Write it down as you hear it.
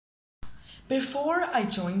Before I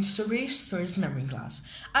joined Suresh Sir's memory class,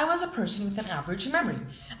 I was a person with an average memory.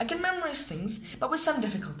 I can memorize things, but with some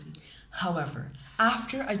difficulty. However,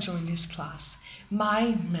 after I joined his class,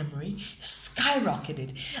 my memory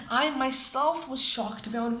skyrocketed. I myself was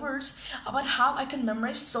shocked beyond words about how I could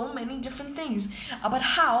memorize so many different things. About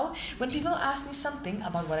how, when people asked me something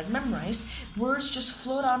about what I'd memorized, words just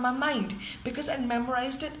flowed out of my mind because I'd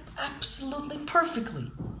memorized it absolutely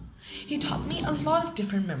perfectly. He taught me a lot of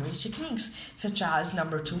different memory techniques, such as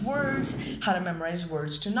number to words, how to memorize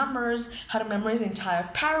words to numbers, how to memorize entire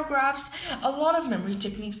paragraphs, a lot of memory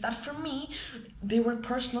techniques that for me, they were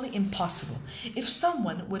personally impossible. If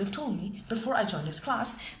someone would have told me before I joined his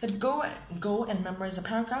class that go and memorize a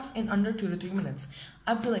paragraph in under 2 to 3 minutes,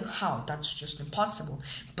 I'd be like, how? That's just impossible.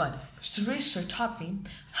 But Suresh Sir taught me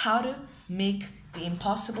how to make the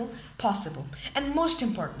impossible possible. And most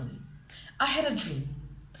importantly, I had a dream.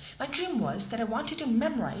 My dream was that I wanted to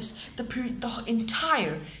memorize the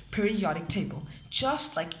entire periodic table,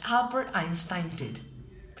 just like Albert Einstein did.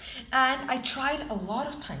 And I tried a lot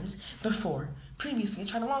of times previously I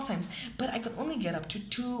tried a lot of times, but I could only get up to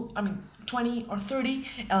 20 or 30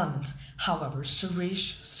 elements. However,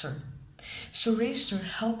 Suresh Sir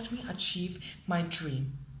helped me achieve my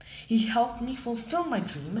dream. He helped me fulfill my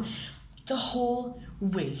dream the whole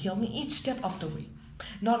way. He helped me each step of the way.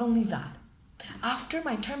 Not only that, after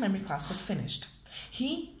my entire memory class was finished,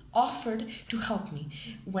 he offered to help me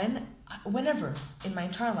whenever in my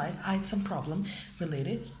entire life I had some problem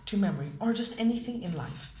related to memory or just anything in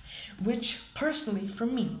life, which personally for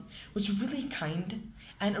me was really kind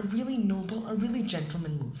and a really noble, a really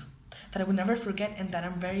gentleman move that I would never forget and that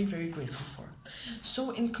I'm very, very grateful for.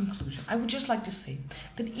 So in conclusion, I would just like to say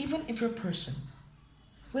that even if you're a person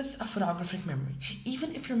with a photographic memory,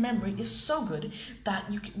 even if your memory is so good that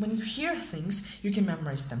when you hear things, you can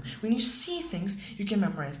memorize them. When you see things, you can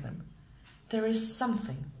memorize them. There is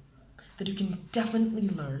something that you can definitely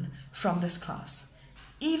learn from this class.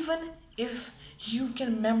 Even if you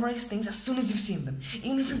can memorize things as soon as you've seen them,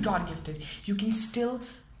 even if you're God-gifted, you can still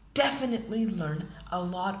definitely learn a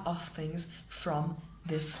lot of things from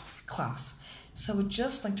this class. So I would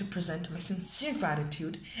just like to present my sincere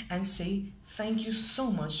gratitude and say thank you so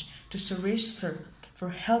much to Suresh Sir for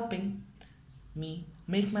helping me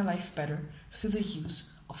make my life better through the use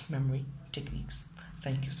of memory techniques.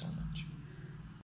 Thank you so much.